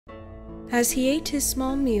As he ate his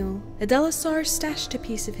small meal, Adelisar stashed a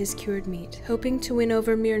piece of his cured meat, hoping to win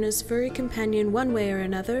over Miyrna's furry companion one way or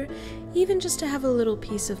another, even just to have a little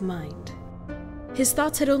peace of mind. His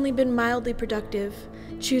thoughts had only been mildly productive,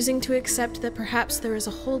 choosing to accept that perhaps there was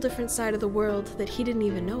a whole different side of the world that he didn't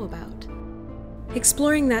even know about.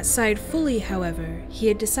 Exploring that side fully, however, he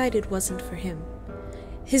had decided wasn't for him.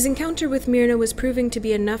 His encounter with Miyrna was proving to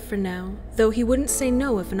be enough for now, though he wouldn't say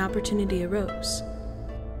no if an opportunity arose.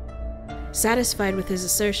 Satisfied with his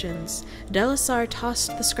assertions, Adelisar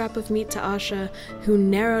tossed the scrap of meat to Asha, who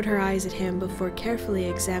narrowed her eyes at him before carefully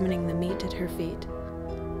examining the meat at her feet.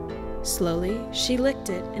 Slowly, she licked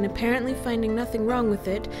it, and apparently finding nothing wrong with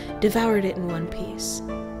it, devoured it in one piece.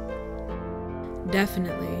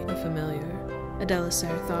 Definitely a familiar,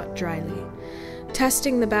 Adelisar thought dryly.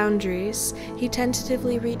 Testing the boundaries, he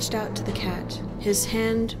tentatively reached out to the cat, his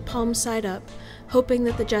hand palm side up, hoping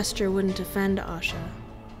that the gesture wouldn't offend Asha.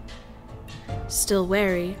 Still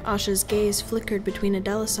wary, Asha's gaze flickered between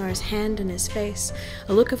Adelisar's hand and his face,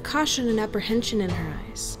 a look of caution and apprehension in her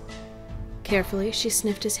eyes. Carefully, she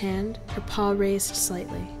sniffed his hand, her paw raised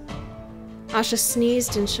slightly. Asha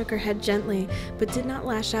sneezed and shook her head gently, but did not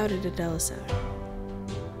lash out at Adelisar.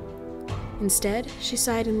 Instead, she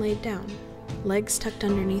sighed and laid down, legs tucked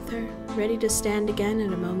underneath her, ready to stand again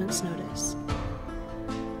at a moment's notice.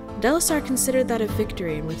 Adelisar considered that a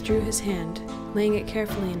victory and withdrew his hand, laying it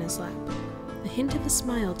carefully in his lap. A hint of a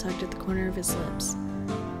smile tugged at the corner of his lips.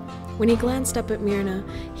 When he glanced up at Miyrna,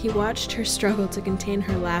 he watched her struggle to contain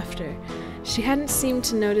her laughter. She hadn't seemed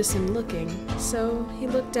to notice him looking, so he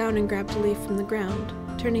looked down and grabbed a leaf from the ground,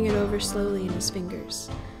 turning it over slowly in his fingers.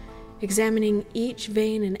 Examining each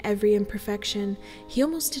vein and every imperfection, he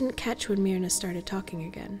almost didn't catch when Miyrna started talking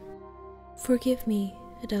again. "Forgive me,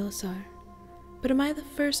 Adelisar, but am I the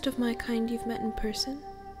first of my kind you've met in person?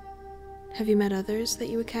 Have you met others that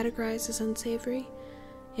you would categorize as unsavory?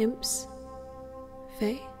 Imps?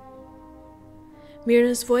 Fae?"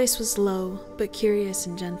 Miyrna's voice was low, but curious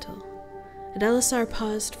and gentle. Adelisar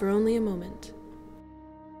paused for only a moment.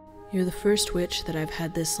 "You're the first witch that I've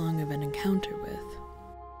had this long of an encounter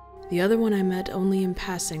with. The other one I met only in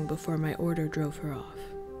passing before my order drove her off.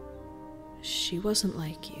 She wasn't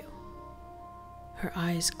like you. Her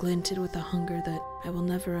eyes glinted with a hunger that I will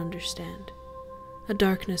never understand. A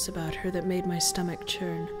darkness about her that made my stomach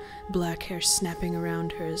churn, black hair snapping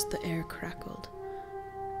around her as the air crackled.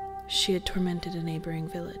 She had tormented a neighboring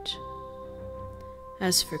village.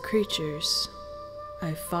 As for creatures,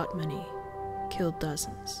 I've fought many, killed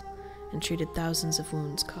dozens, and treated thousands of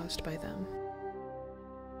wounds caused by them."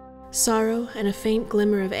 Sorrow and a faint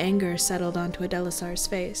glimmer of anger settled onto Adelisar's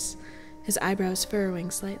face, his eyebrows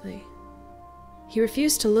furrowing slightly. He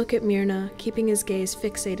refused to look at Miyrna, keeping his gaze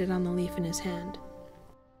fixated on the leaf in his hand.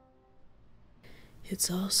 "It's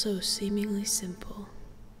all so seemingly simple,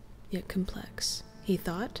 yet complex," he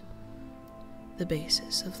thought. "The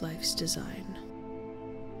basis of life's design."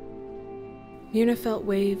 Miyrna felt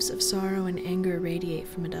waves of sorrow and anger radiate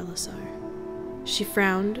from Adelisar. She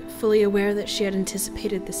frowned, fully aware that she had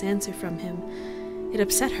anticipated this answer from him. It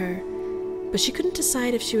upset her, but she couldn't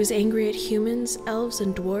decide if she was angry at humans, elves,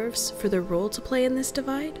 and dwarves for their role to play in this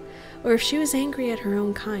divide, or if she was angry at her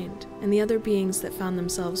own kind and the other beings that found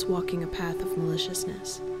themselves walking a path of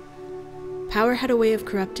maliciousness. Power had a way of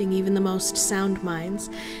corrupting even the most sound minds,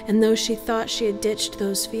 and though she thought she had ditched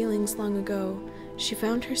those feelings long ago, she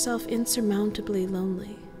found herself insurmountably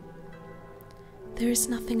lonely. "There is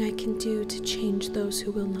nothing I can do to change those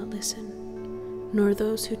who will not listen, nor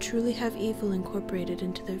those who truly have evil incorporated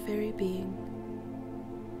into their very being."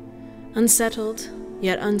 Unsettled,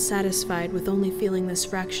 yet unsatisfied with only feeling this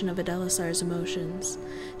fraction of Adelisar's emotions,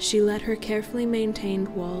 she let her carefully maintained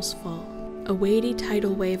walls fall. A weighty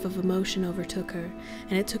tidal wave of emotion overtook her,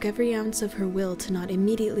 and it took every ounce of her will to not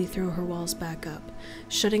immediately throw her walls back up,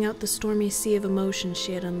 shutting out the stormy sea of emotion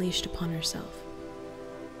she had unleashed upon herself.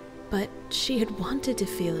 But she had wanted to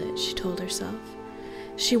feel it, she told herself.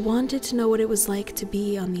 She wanted to know what it was like to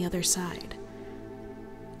be on the other side.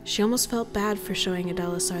 She almost felt bad for showing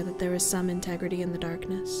Adelisar that there was some integrity in the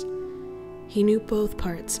darkness. He knew both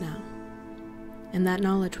parts now, and that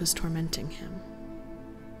knowledge was tormenting him.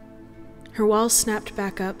 Her walls snapped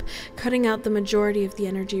back up, cutting out the majority of the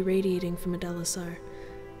energy radiating from Adelisar.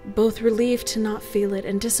 Both relieved to not feel it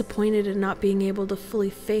and disappointed in not being able to fully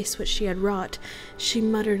face what she had wrought, she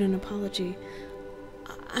muttered an apology.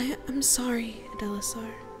 I'm sorry, Adelisar."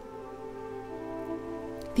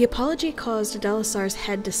 The apology caused Adelisar's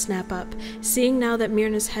head to snap up, seeing now that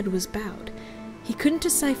Miyrna's head was bowed. He couldn't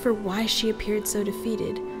decipher why she appeared so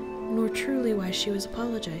defeated, nor truly why she was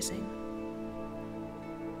apologizing.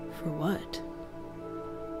 For what?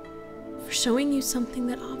 showing you something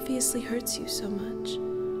that obviously hurts you so much."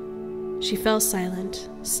 She fell silent,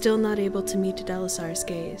 still not able to meet Adelisar's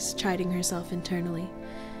gaze, chiding herself internally,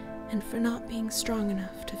 and for not being strong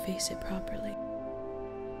enough to face it properly.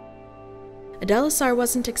 Adelisar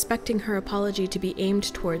wasn't expecting her apology to be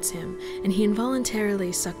aimed towards him, and he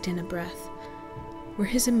involuntarily sucked in a breath. Were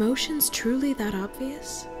his emotions truly that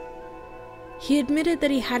obvious? He admitted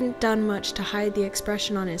that he hadn't done much to hide the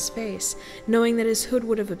expression on his face, knowing that his hood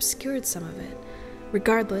would have obscured some of it.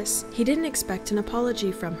 Regardless, he didn't expect an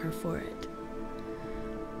apology from her for it.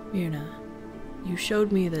 "Miyrna, you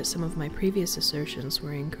showed me that some of my previous assertions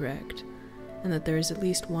were incorrect, and that there is at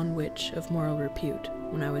least one witch of moral repute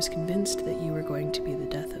when I was convinced that you were going to be the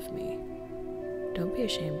death of me. Don't be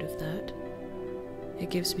ashamed of that.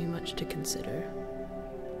 It gives me much to consider."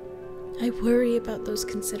 "I worry about those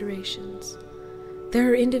considerations. There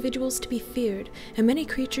are individuals to be feared, and many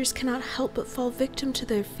creatures cannot help but fall victim to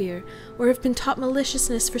their fear, or have been taught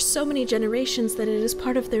maliciousness for so many generations that it is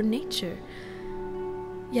part of their nature.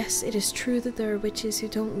 Yes, it is true that there are witches who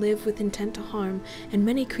don't live with intent to harm, and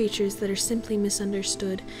many creatures that are simply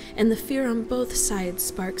misunderstood, and the fear on both sides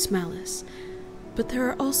sparks malice. But there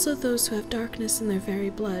are also those who have darkness in their very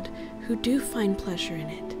blood, who do find pleasure in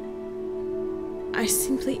it.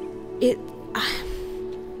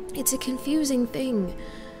 It's a confusing thing.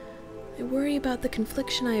 I worry about the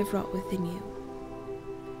confliction I have wrought within you."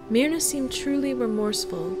 Miyrna seemed truly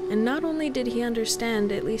remorseful, and not only did he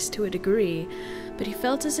understand, at least to a degree, but he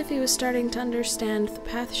felt as if he was starting to understand the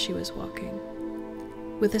path she was walking.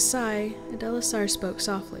 With a sigh, Adelisar spoke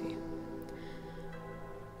softly.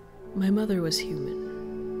 "My mother was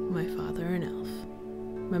human, my father an elf.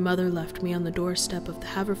 My mother left me on the doorstep of the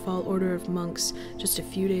Haverfall Order of Monks just a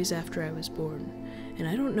few days after I was born, and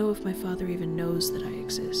I don't know if my father even knows that I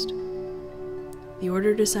exist. The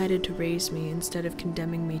order decided to raise me instead of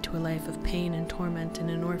condemning me to a life of pain and torment in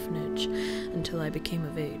an orphanage until I became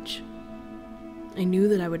of age. I knew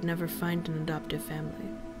that I would never find an adoptive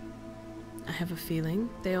family. I have a feeling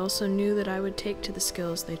they also knew that I would take to the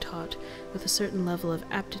skills they taught with a certain level of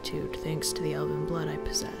aptitude thanks to the elven blood I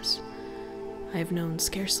possess. I have known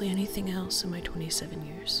scarcely anything else in my 27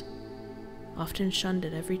 years, often shunned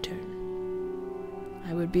at every turn.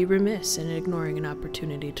 I would be remiss in ignoring an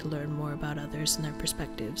opportunity to learn more about others and their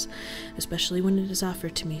perspectives, especially when it is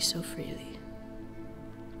offered to me so freely."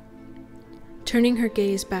 Turning her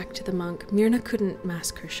gaze back to the monk, Miyrna couldn't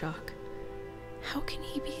mask her shock. How can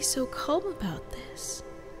he be so calm about this?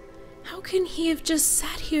 How can he have just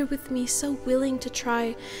sat here with me, so willing to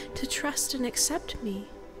try to trust and accept me?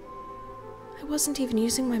 I wasn't even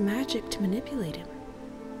using my magic to manipulate him.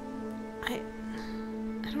 I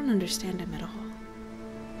don't understand him at all.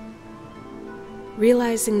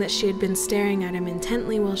 Realizing that she had been staring at him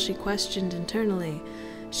intently while she questioned internally,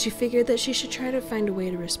 she figured that she should try to find a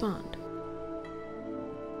way to respond.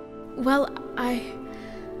 "Well,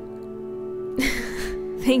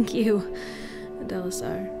 Thank you,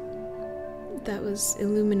 Adelisar. That was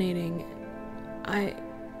illuminating. I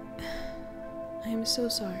am so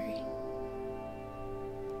sorry."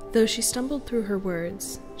 Though she stumbled through her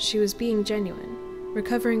words, she was being genuine.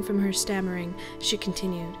 Recovering from her stammering, she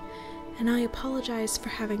continued, "And I apologize for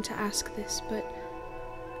having to ask this, but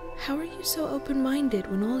how are you so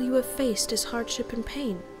open-minded when all you have faced is hardship and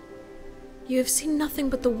pain? You have seen nothing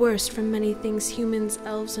but the worst from many things humans,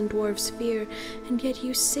 elves, and dwarves fear, and yet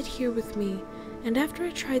you sit here with me, and after I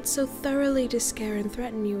tried so thoroughly to scare and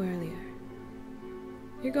threaten you earlier.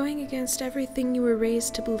 You're going against everything you were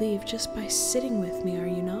raised to believe just by sitting with me, are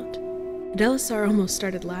you not?" Adelisar almost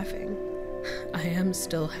started laughing. "I am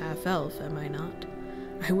still half-elf, am I not?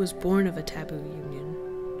 I was born of a taboo union.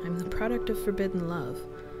 I'm the product of forbidden love.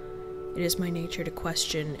 It is my nature to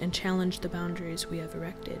question and challenge the boundaries we have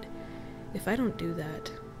erected. If I don't do that,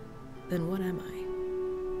 then what am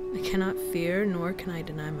I? I cannot fear, nor can I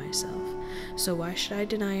deny myself, so why should I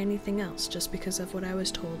deny anything else just because of what I was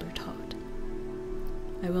told or taught?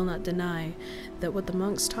 I will not deny that what the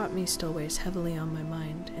monks taught me still weighs heavily on my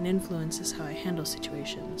mind and influences how I handle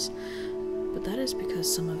situations, but that is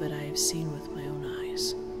because some of it I have seen with my own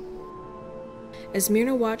eyes." As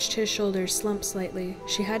Miyrna watched his shoulders slump slightly,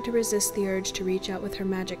 she had to resist the urge to reach out with her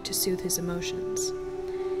magic to soothe his emotions.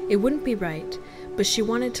 It wouldn't be right, but she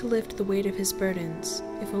wanted to lift the weight of his burdens,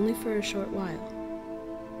 if only for a short while.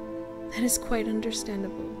 "That is quite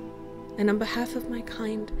understandable, and on behalf of my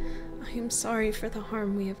kind, I am sorry for the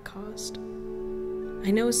harm we have caused.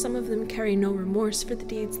 I know some of them carry no remorse for the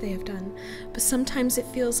deeds they have done, but sometimes it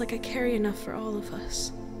feels like I carry enough for all of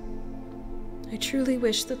us. I truly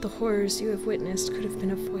wish that the horrors you have witnessed could have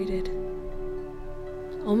been avoided."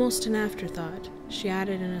 Almost an afterthought, she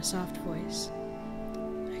added in a soft voice,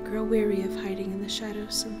 "I grow weary of hiding in the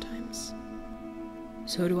shadows sometimes."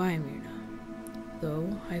 So do I, Miyrna. Though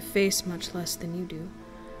I face much less than you do.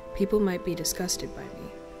 People might be disgusted by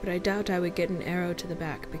me, but I doubt I would get an arrow to the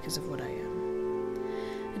back because of what I am.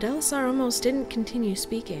 Adelisar almost didn't continue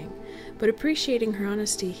speaking, but appreciating her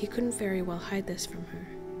honesty, he couldn't very well hide this from her.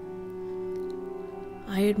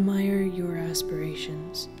 I admire your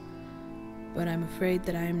aspirations, but I'm afraid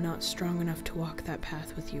that I am not strong enough to walk that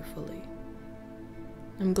path with you fully.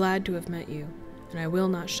 I'm glad to have met you, and I will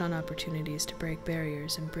not shun opportunities to break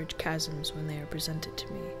barriers and bridge chasms when they are presented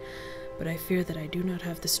to me, but I fear that I do not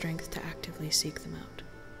have the strength to actively seek them out.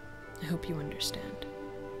 I hope you understand.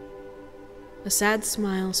 A sad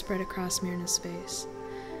smile spread across Miyrna's face.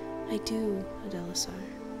 "I do, Adelisar.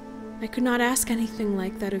 I could not ask anything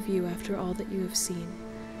like that of you after all that you have seen.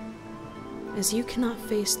 As you cannot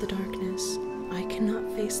face the darkness, I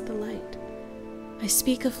cannot face the light. I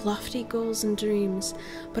speak of lofty goals and dreams,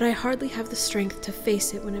 but I hardly have the strength to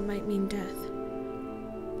face it when it might mean death.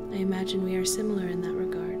 I imagine we are similar in that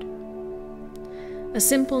regard." A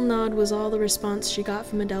simple nod was all the response she got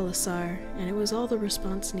from Adelisar, and it was all the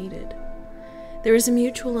response needed. There was a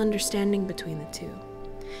mutual understanding between the two.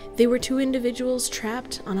 They were two individuals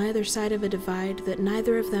trapped on either side of a divide that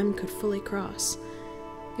neither of them could fully cross.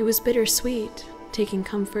 It was bittersweet, taking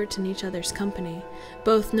comfort in each other's company,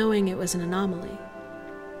 both knowing it was an anomaly.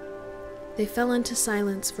 They fell into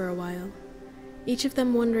silence for a while, each of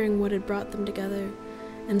them wondering what had brought them together,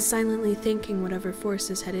 and silently thanking whatever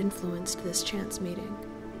forces had influenced this chance meeting.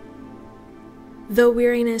 Though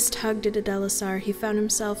weariness tugged at Adelisar, he found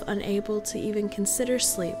himself unable to even consider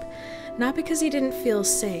sleep, not because he didn't feel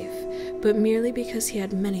safe, but merely because he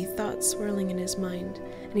had many thoughts swirling in his mind,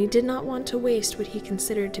 and he did not want to waste what he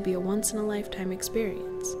considered to be a once-in-a-lifetime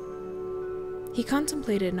experience. He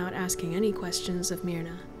contemplated not asking any questions of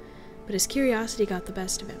Miyrna, but his curiosity got the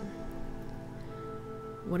best of him.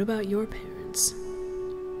 What about your parents?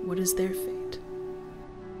 What is their fate?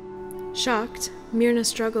 Shocked, Miyrna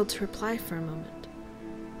struggled to reply for a moment.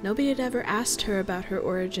 Nobody had ever asked her about her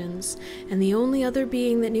origins, and the only other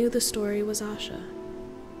being that knew the story was Asha.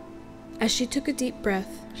 As she took a deep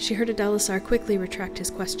breath, she heard Adelisar quickly retract his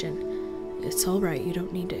question. "It's all right, you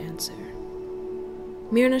don't need to answer."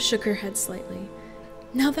 Miyrna shook her head slightly.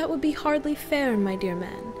 "Now that would be hardly fair, my dear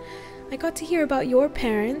man. I got to hear about your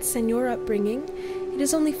parents and your upbringing. It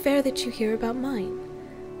is only fair that you hear about mine.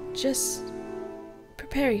 Just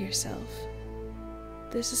prepare yourself.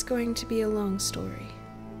 This is going to be a long story."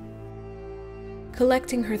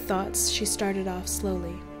 Collecting her thoughts, she started off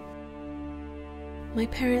slowly. "My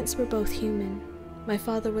parents were both human. My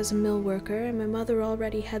father was a mill worker, and my mother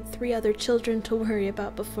already had 3 other children to worry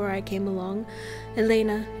about before I came along: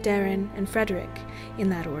 Elena, Darren, and Frederick, in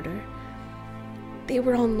that order. They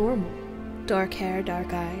were all normal. Dark hair,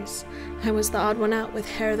 dark eyes. I was the odd one out with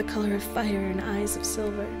hair the color of fire and eyes of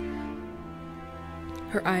silver."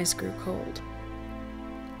 Her eyes grew cold.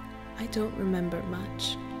 "I don't remember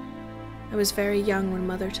much. I was very young when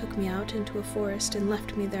Mother took me out into a forest and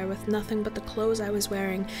left me there with nothing but the clothes I was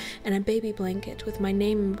wearing and a baby blanket with my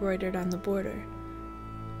name embroidered on the border.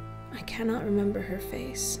 I cannot remember her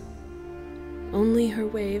face. Only her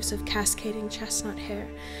waves of cascading chestnut hair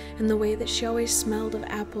and the way that she always smelled of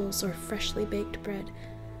apples or freshly baked bread.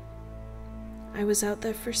 I was out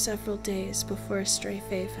there for several days before a stray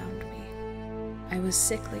fae found me. I was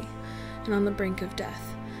sickly and on the brink of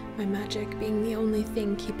death, my magic being the only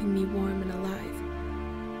thing keeping me warm and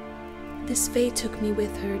alive. This fae took me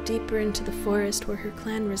with her deeper into the forest where her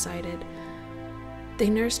clan resided. They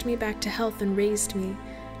nursed me back to health and raised me,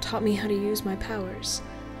 taught me how to use my powers.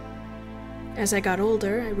 As I got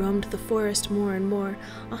older, I roamed the forest more and more,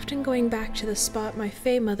 often going back to the spot my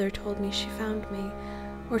fae mother told me she found me,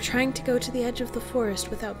 or trying to go to the edge of the forest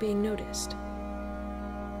without being noticed."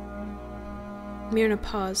 Miyrna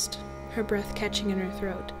paused, her breath catching in her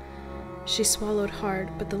throat. She swallowed hard,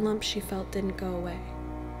 but the lump she felt didn't go away.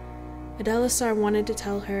 Adelisar wanted to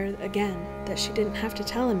tell her again that she didn't have to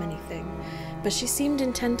tell him anything, but she seemed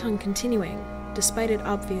intent on continuing, despite it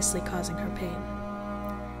obviously causing her pain.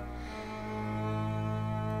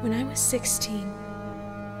 "When I was 16,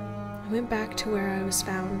 I went back to where I was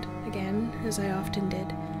found, again, as I often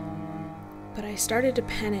did. But I started to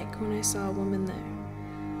panic when I saw a woman there.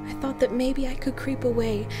 I thought that maybe I could creep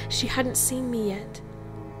away, she hadn't seen me yet.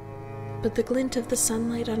 But the glint of the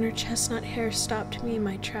sunlight on her chestnut hair stopped me in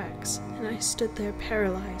my tracks, and I stood there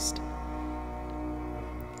paralyzed.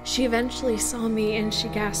 She eventually saw me, and she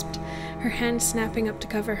gasped, her hand snapping up to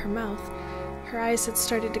cover her mouth. Her eyes had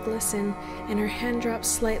started to glisten, and her hand dropped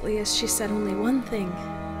slightly as she said only one thing.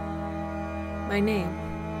 My name.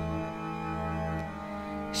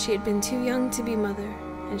 She had been too young to be mother,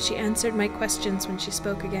 and she answered my questions when she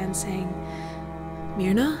spoke again, saying,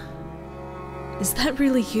 "Miyrna? Is that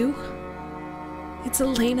really you? It's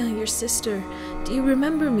Elena, your sister. Do you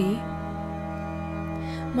remember me?"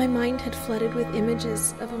 My mind had flooded with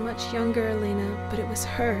images of a much younger Elena, but it was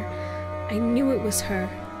her. I knew it was her.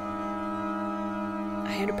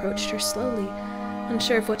 I had approached her slowly,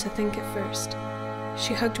 unsure of what to think at first.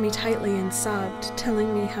 She hugged me tightly and sobbed,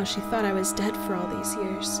 telling me how she thought I was dead for all these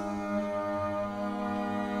years.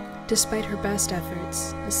 Despite her best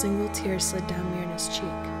efforts, a single tear slid down Miyrna's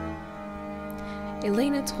cheek.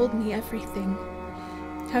 Elena told me everything.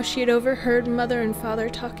 How she had overheard Mother and Father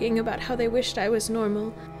talking about how they wished I was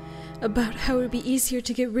normal, about how it would be easier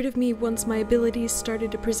to get rid of me once my abilities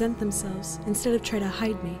started to present themselves, instead of try to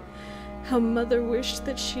hide me. How Mother wished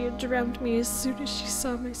that she had drowned me as soon as she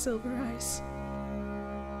saw my silver eyes.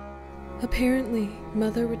 Apparently,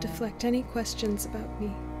 Mother would deflect any questions about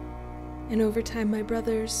me, and over time my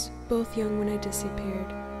brothers, both young when I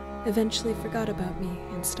disappeared, eventually forgot about me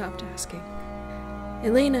and stopped asking.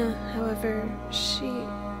 Elena, however, she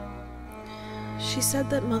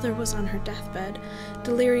said that Mother was on her deathbed,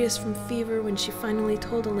 delirious from fever when she finally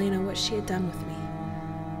told Elena what she had done with me.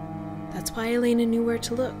 That's why Elena knew where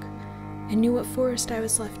to look, and knew what forest I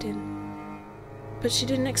was left in. But she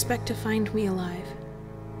didn't expect to find me alive.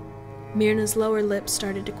 Miyrna's lower lip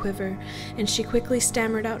started to quiver, and she quickly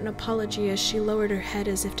stammered out an apology as she lowered her head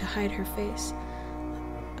as if to hide her face.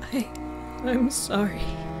 I'm sorry.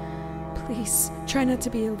 Please, try not to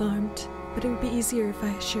be alarmed, but it would be easier if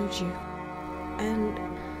I showed you. And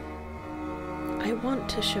I want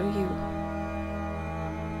to show you.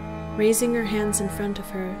 Raising her hands in front of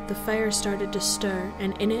her, the fire started to stir,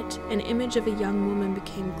 and in it, an image of a young woman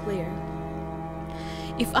became clear.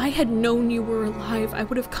 If I had known you were alive, I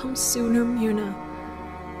would have come sooner, Miyrna.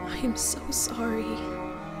 I am so sorry.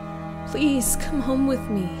 Please, come home with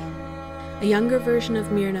me. A younger version of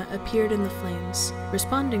Miyrna appeared in the flames,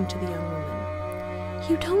 responding to the young woman.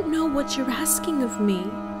 You don't know what you're asking of me.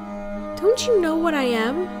 Don't you know what I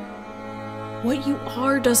am? What you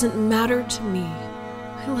are doesn't matter to me.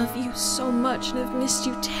 I love you so much and have missed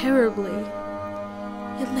you terribly.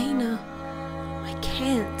 Elena, I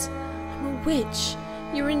can't. I'm a witch.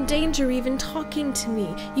 You're in danger even talking to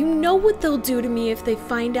me. You know what they'll do to me if they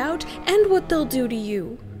find out, and what they'll do to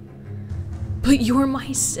you. But you're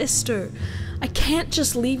my sister. I can't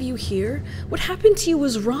just leave you here. What happened to you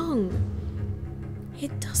was wrong.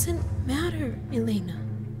 It doesn't matter, Elena.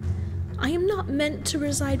 I am not meant to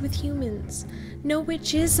reside with humans. No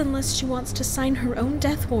witch is unless she wants to sign her own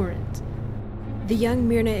death warrant. The young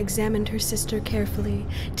Miyrna examined her sister carefully,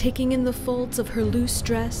 taking in the folds of her loose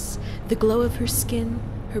dress, the glow of her skin,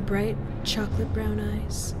 her bright chocolate brown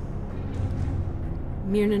eyes.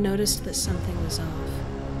 Miyrna noticed that something was off,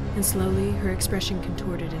 and slowly her expression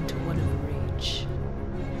contorted into one of rage.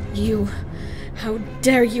 How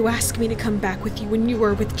dare you ask me to come back with you when you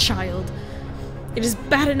are with child? It is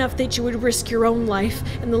bad enough that you would risk your own life,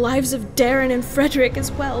 and the lives of Darren and Frederick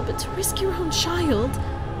as well, but to risk your own child?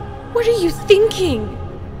 What are you thinking?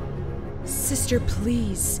 Sister,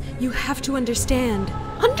 please. You have to understand.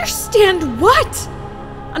 Understand what?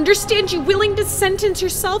 Understand you willing to sentence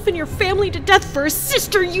yourself and your family to death for a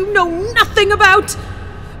sister you know nothing about?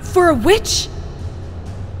 For a witch?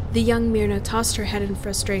 The young Miyrna tossed her head in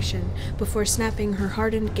frustration before snapping her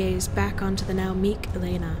hardened gaze back onto the now meek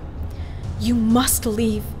Elena. You must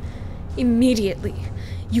leave. Immediately.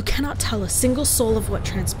 You cannot tell a single soul of what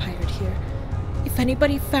transpired here. If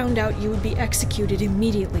anybody found out, you would be executed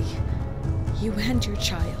immediately. You and your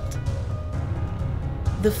child.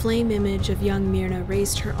 The flame image of young Miyrna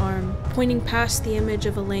raised her arm, pointing past the image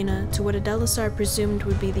of Elena to what Adelisar presumed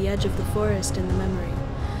would be the edge of the forest in the memory.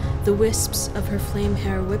 The wisps of her flame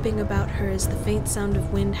hair whipping about her as the faint sound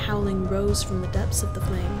of wind howling rose from the depths of the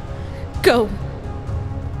flame. Go!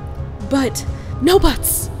 But, no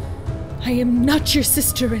buts! I am not your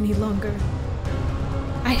sister any longer.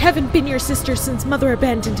 I haven't been your sister since Mother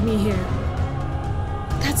abandoned me here.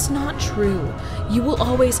 That's not true. You will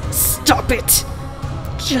always— Stop it!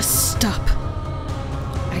 Just stop.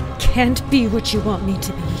 I can't be what you want me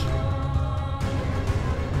to be.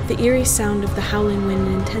 The eerie sound of the howling wind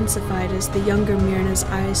intensified as the younger Miyrna's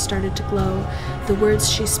eyes started to glow, the words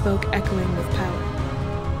she spoke echoing with power.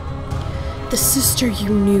 The sister you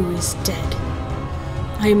knew is dead.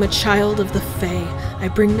 I am a child of the Fae. I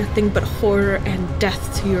bring nothing but horror and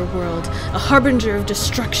death to your world, a harbinger of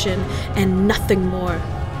destruction, and nothing more.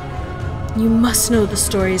 You must know the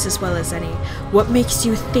stories as well as any. What makes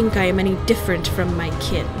you think I am any different from my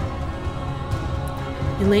kin?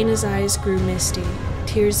 Elena's eyes grew misty,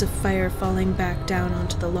 tears of fire falling back down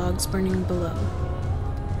onto the logs burning below.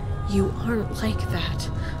 You aren't like that.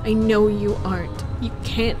 I know you aren't. You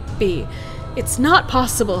can't be. It's not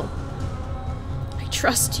possible. I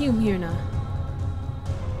trust you, Miyrna.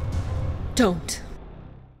 Don't.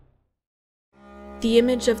 The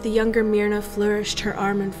image of the younger Miyrna flourished her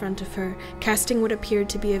arm in front of her, casting what appeared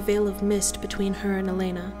to be a veil of mist between her and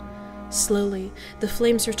Elena. Slowly, the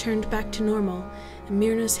flames returned back to normal, and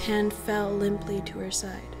Miyrna's hand fell limply to her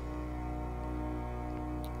side.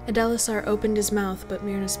 Adelisar opened his mouth, but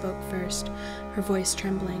Miyrna spoke first, her voice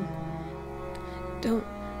trembling.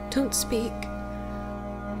 Don't speak.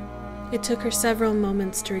 It took her several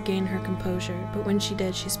moments to regain her composure, but when she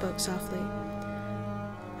did, she spoke softly.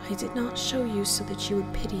 I did not show you so that you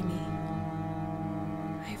would pity me.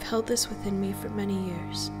 I have held this within me for many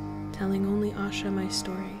years, telling only Asha my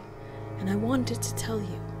story, and I wanted to tell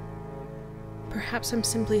you. Perhaps I'm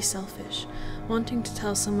simply selfish, wanting to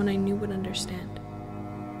tell someone I knew would understand.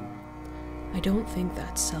 I don't think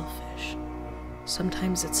that's selfish.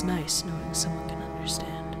 Sometimes it's nice knowing someone can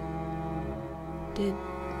understand. Did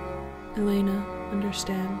Elena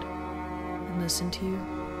understand and listen to you?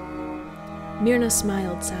 Miyrna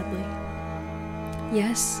smiled sadly.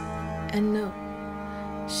 Yes and no.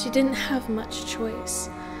 She didn't have much choice.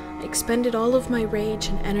 I expended all of my rage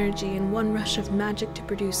and energy in one rush of magic to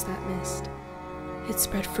produce that mist. It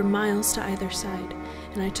spread for miles to either side,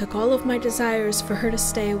 and I took all of my desires for her to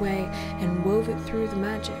stay away and wove it through the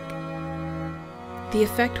magic. The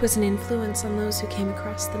effect was an influence on those who came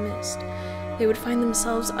across the mist. They would find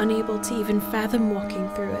themselves unable to even fathom walking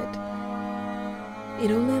through it.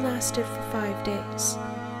 It only lasted for 5 days,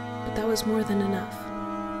 but that was more than enough.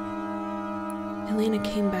 Elena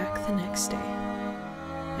came back the next day,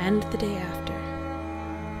 and the day after.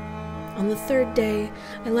 On the 3rd day,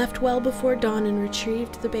 I left well before dawn and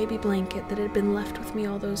retrieved the baby blanket that had been left with me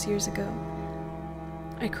all those years ago.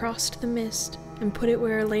 I crossed the mist and put it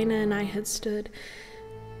where Elena and I had stood,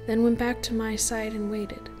 then went back to my side and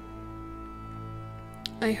waited.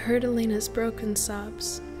 I heard Elena's broken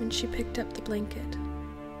sobs when she picked up the blanket.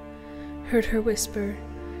 Heard her whisper,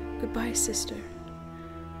 "Goodbye, sister,"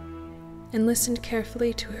 and listened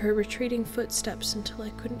carefully to her retreating footsteps until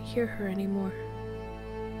I couldn't hear her anymore.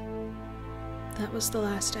 That was the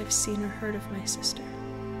last I've seen or heard of my sister.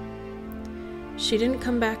 She didn't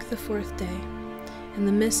come back the 4th day, and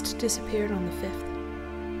the mist disappeared on the 5th.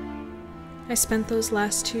 I spent those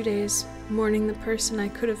last 2 days mourning the person I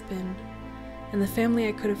could have been, and the family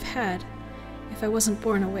I could have had if I wasn't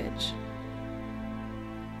born a witch.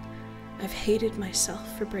 I've hated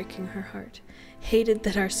myself for breaking her heart, hated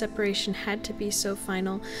that our separation had to be so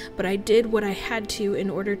final, but I did what I had to in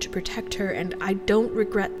order to protect her, and I don't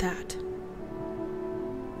regret that.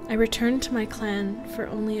 I returned to my clan for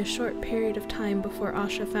only a short period of time before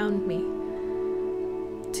Asha found me.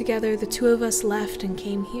 Together, the 2 of us left and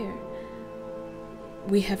came here.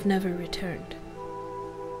 We have never returned.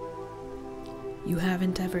 You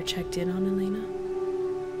haven't ever checked in on Elena?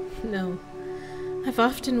 No. I've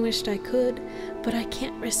often wished I could, but I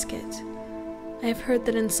can't risk it. I have heard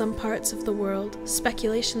that in some parts of the world,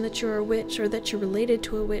 speculation that you're a witch or that you're related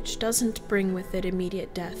to a witch doesn't bring with it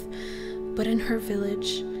immediate death. But in her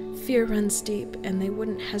village, fear runs deep, and they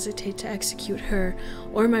wouldn't hesitate to execute her,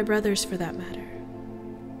 or my brothers for that matter.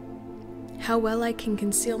 How well I can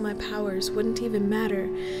conceal my powers wouldn't even matter.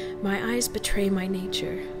 My eyes betray my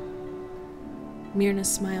nature. Miyrna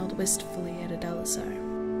smiled wistfully at Adelisar.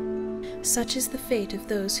 Such is the fate of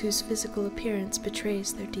those whose physical appearance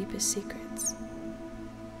betrays their deepest secrets.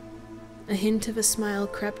 A hint of a smile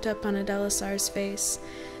crept up on Adelisar's face,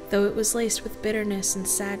 though it was laced with bitterness and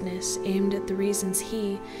sadness aimed at the reasons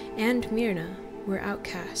he and Miyrna were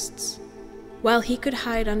outcasts. While he could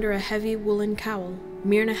hide under a heavy woolen cowl,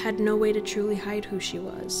 Miyrna had no way to truly hide who she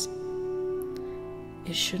was.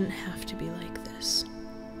 It shouldn't have to be like this.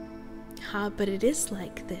 But it is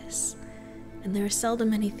like this, and there is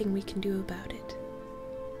seldom anything we can do about it.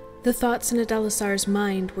 The thoughts in Adelisar's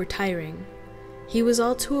mind were tiring. He was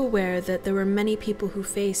all too aware that there were many people who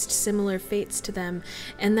faced similar fates to them,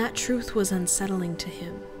 and that truth was unsettling to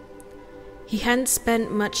him. He hadn't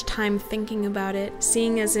spent much time thinking about it,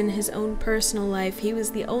 seeing as in his own personal life he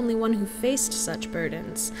was the only one who faced such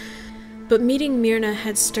burdens. But meeting Miyrna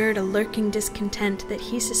had stirred a lurking discontent that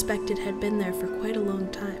he suspected had been there for quite a long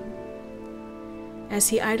time. As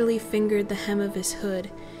he idly fingered the hem of his hood,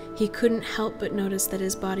 he couldn't help but notice that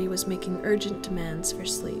his body was making urgent demands for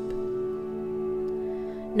sleep.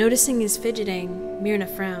 Noticing his fidgeting, Miyrna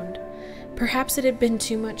frowned. Perhaps it had been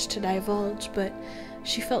too much to divulge, but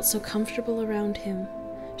she felt so comfortable around him.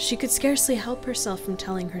 She could scarcely help herself from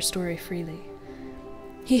telling her story freely.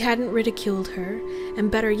 He hadn't ridiculed her,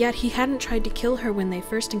 and better yet, he hadn't tried to kill her when they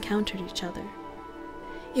first encountered each other.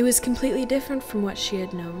 It was completely different from what she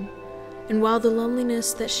had known, and while the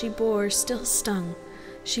loneliness that she bore still stung,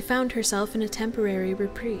 she found herself in a temporary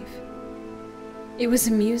reprieve. It was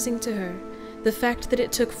amusing to her, the fact that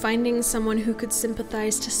it took finding someone who could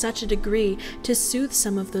sympathize to such a degree to soothe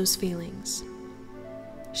some of those feelings.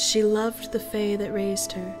 She loved the fae that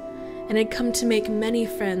raised her, and had come to make many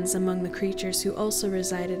friends among the creatures who also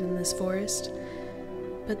resided in this forest,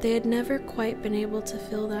 but they had never quite been able to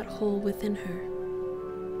fill that hole within her.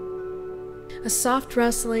 A soft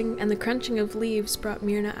rustling and the crunching of leaves brought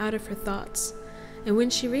Miyrna out of her thoughts, and when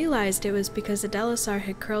she realized it was because Adelisar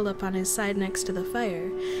had curled up on his side next to the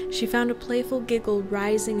fire, she found a playful giggle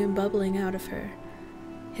rising and bubbling out of her.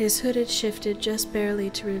 His hood had shifted just barely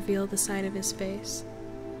to reveal the side of his face.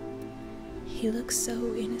 He looks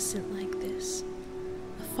so innocent like this,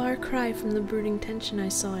 a far cry from the brooding tension I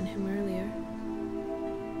saw in him earlier.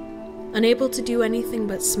 Unable to do anything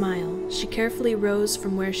but smile, she carefully rose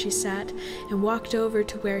from where she sat and walked over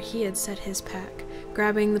to where he had set his pack,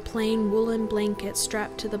 grabbing the plain woolen blanket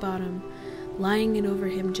strapped to the bottom, lying it over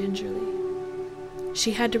him gingerly.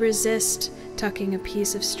 She had to resist tucking a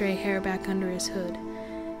piece of stray hair back under his hood,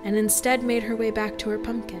 and instead made her way back to her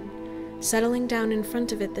pumpkin, settling down in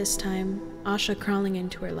front of it this time, Asha crawling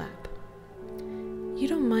into her lap. "You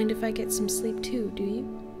don't mind if I get some sleep too, do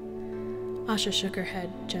you?" Asha shook her head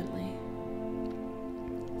gently.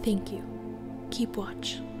 "Thank you. Keep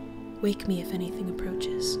watch. Wake me if anything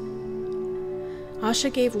approaches."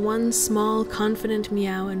 Asha gave one small, confident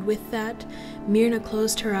meow, and with that, Miyrna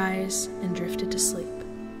closed her eyes and drifted to sleep.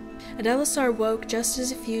 Adelisar woke just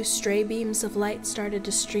as a few stray beams of light started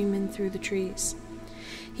to stream in through the trees.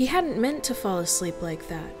 He hadn't meant to fall asleep like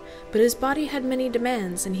that, but his body had many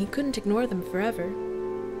demands, and he couldn't ignore them forever.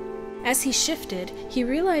 As he shifted, he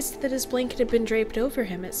realized that his blanket had been draped over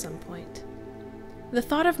him at some point. The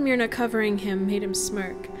thought of Miyrna covering him made him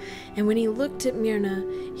smirk, and when he looked at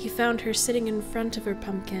Miyrna, he found her sitting in front of her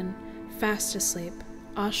pumpkin, fast asleep,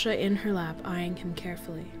 Asha in her lap eyeing him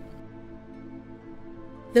carefully.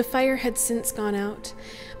 The fire had since gone out,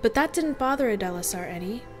 but that didn't bother Adelisar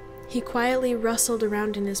any. He quietly rustled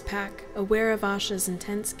around in his pack, aware of Asha's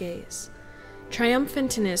intense gaze.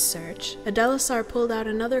 Triumphant in his search, Adelisar pulled out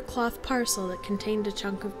another cloth parcel that contained a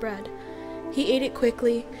chunk of bread. He ate it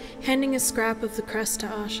quickly, handing a scrap of the crust to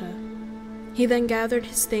Asha. He then gathered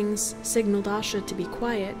his things, signaled Asha to be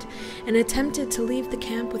quiet, and attempted to leave the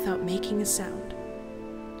camp without making a sound.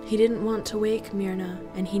 He didn't want to wake Miyrna,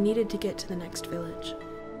 and he needed to get to the next village.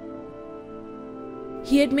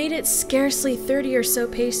 He had made it scarcely 30 or so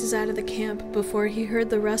paces out of the camp before he heard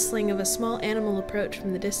the rustling of a small animal approach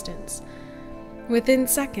from the distance. Within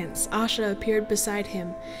seconds, Asha appeared beside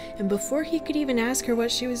him, and before he could even ask her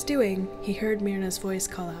what she was doing, he heard Miyrna's voice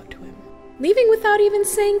call out to him. "Leaving without even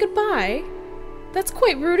saying goodbye? That's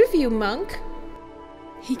quite rude of you, monk."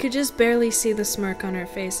 He could just barely see the smirk on her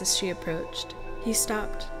face as she approached. He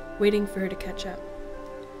stopped, waiting for her to catch up.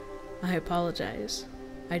 "I apologize.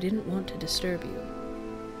 I didn't want to disturb you."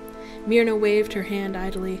 Miyrna waved her hand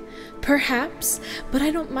idly. "Perhaps, but I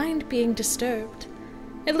don't mind being disturbed.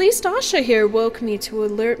 At least Asha here woke me to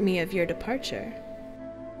alert me of your departure."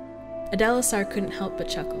 Adelisar couldn't help but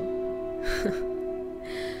chuckle.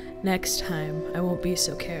 "Next time, I won't be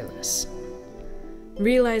so careless."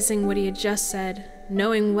 Realizing what he had just said,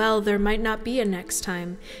 knowing well there might not be a next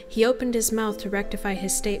time, he opened his mouth to rectify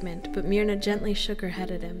his statement, but Miyrna gently shook her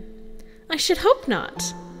head at him. "I should hope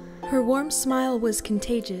not." Her warm smile was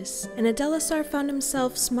contagious, and Adelisar found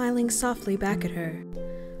himself smiling softly back at her.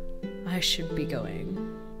 "I should be going."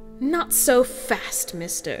 "Not so fast,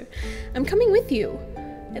 mister. I'm coming with you,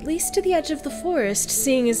 at least to the edge of the forest,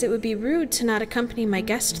 seeing as it would be rude to not accompany my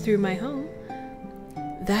guest through my home."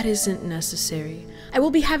 "That isn't necessary. I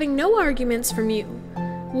will be having no arguments from you.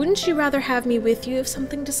 Wouldn't you rather have me with you if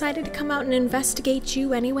something decided to come out and investigate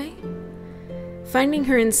you anyway?" Finding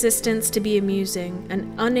her insistence to be amusing,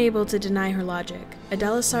 and unable to deny her logic,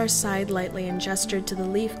 Adelisar sighed lightly and gestured to the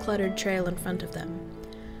leaf-cluttered trail in front of them.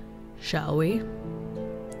 "Shall we?"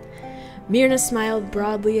 Miyrna smiled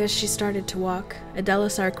broadly as she started to walk,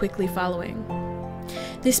 Adelisar quickly following.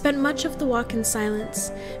 They spent much of the walk in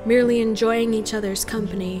silence, merely enjoying each other's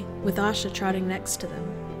company, with Asha trotting next to them.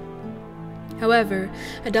 However,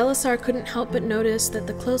 Adelisar couldn't help but notice that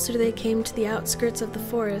the closer they came to the outskirts of the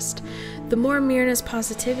forest, the more Miyrna's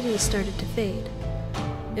positivity started to fade.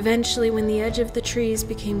 Eventually, when the edge of the trees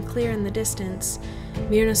became clear in the distance,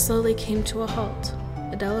 Miyrna slowly came to a halt,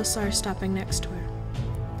 Adelisar stopping next to her.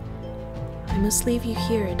 "I must leave you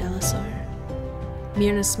here, Adelisar."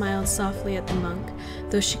 Miyrna smiled softly at the monk,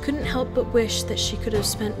 though she couldn't help but wish that she could have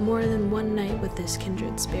spent more than one night with this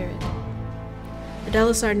kindred spirit.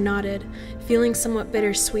 Adelisar nodded, feeling somewhat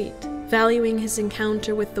bittersweet, valuing his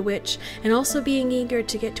encounter with the witch, and also being eager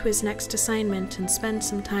to get to his next assignment and spend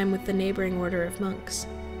some time with the neighboring order of monks.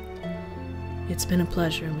 "It's been a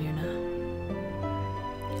pleasure, Miyrna."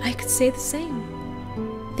 "I could say the same.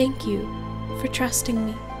 Thank you for trusting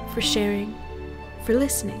me, for sharing, for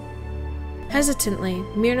listening." Hesitantly,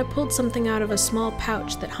 Miyrna pulled something out of a small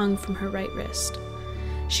pouch that hung from her right wrist.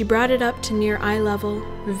 She brought it up to near eye level,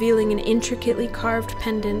 revealing an intricately carved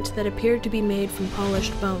pendant that appeared to be made from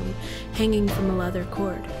polished bone, hanging from a leather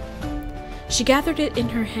cord. She gathered it in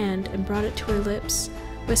her hand and brought it to her lips,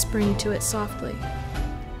 whispering to it softly.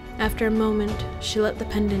 After a moment, she let the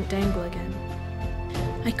pendant dangle again.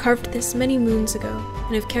 "I carved this many moons ago,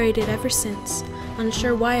 and have carried it ever since,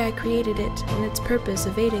 unsure why I created it and its purpose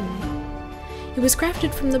evading me. It was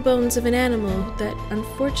crafted from the bones of an animal that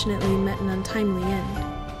unfortunately met an untimely end.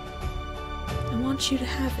 I want you to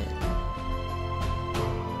have it."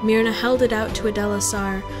 Miyrna held it out to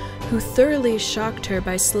Adelisar, who thoroughly shocked her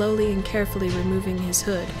by slowly and carefully removing his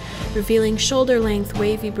hood, revealing shoulder-length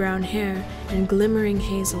wavy brown hair and glimmering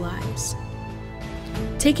hazel eyes.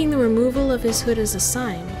 Taking the removal of his hood as a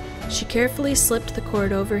sign, she carefully slipped the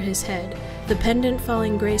cord over his head, the pendant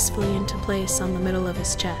falling gracefully into place on the middle of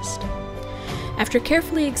his chest. After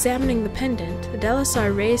carefully examining the pendant,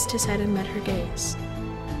 Adelisar raised his head and met her gaze.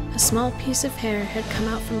 A small piece of hair had come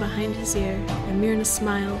out from behind his ear, and Miyrna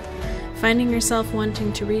smiled, finding herself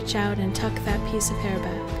wanting to reach out and tuck that piece of hair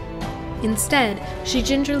back. Instead, she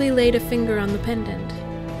gingerly laid a finger on the pendant.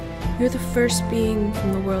 "You're the first being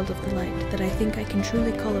from the world of the light that I think I can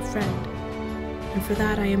truly call a friend, and for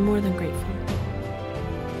that I am more than grateful.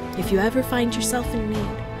 If you ever find yourself in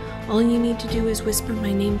need, all you need to do is whisper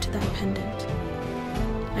my name to that pendant.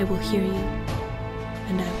 I will hear you,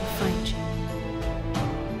 and I will find you."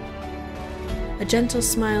 A gentle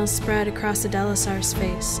smile spread across Adelisar's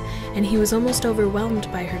face, and he was almost overwhelmed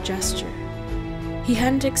by her gesture. He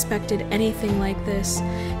hadn't expected anything like this,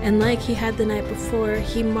 and like he had the night before,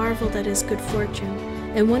 he marveled at his good fortune,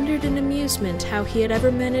 and wondered in amusement how he had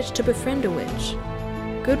ever managed to befriend a witch,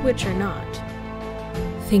 good witch or not.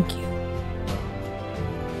 "Thank you."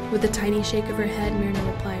 With a tiny shake of her head, Miyrna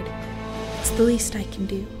replied, "It's the least I can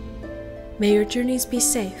do. May your journeys be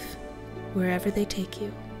safe, wherever they take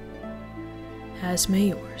you." "As may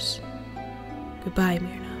yours. Goodbye,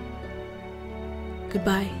 Miyrna."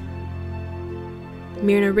 "Goodbye."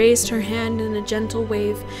 Miyrna raised her hand in a gentle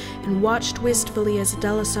wave and watched wistfully as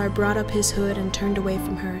Adelisar brought up his hood and turned away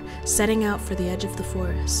from her, setting out for the edge of the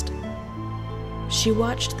forest. She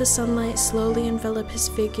watched the sunlight slowly envelop his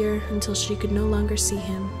figure until she could no longer see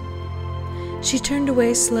him. She turned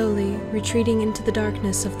away slowly, retreating into the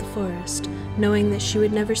darkness of the forest, knowing that she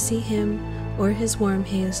would never see him or his warm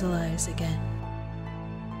hazel eyes again.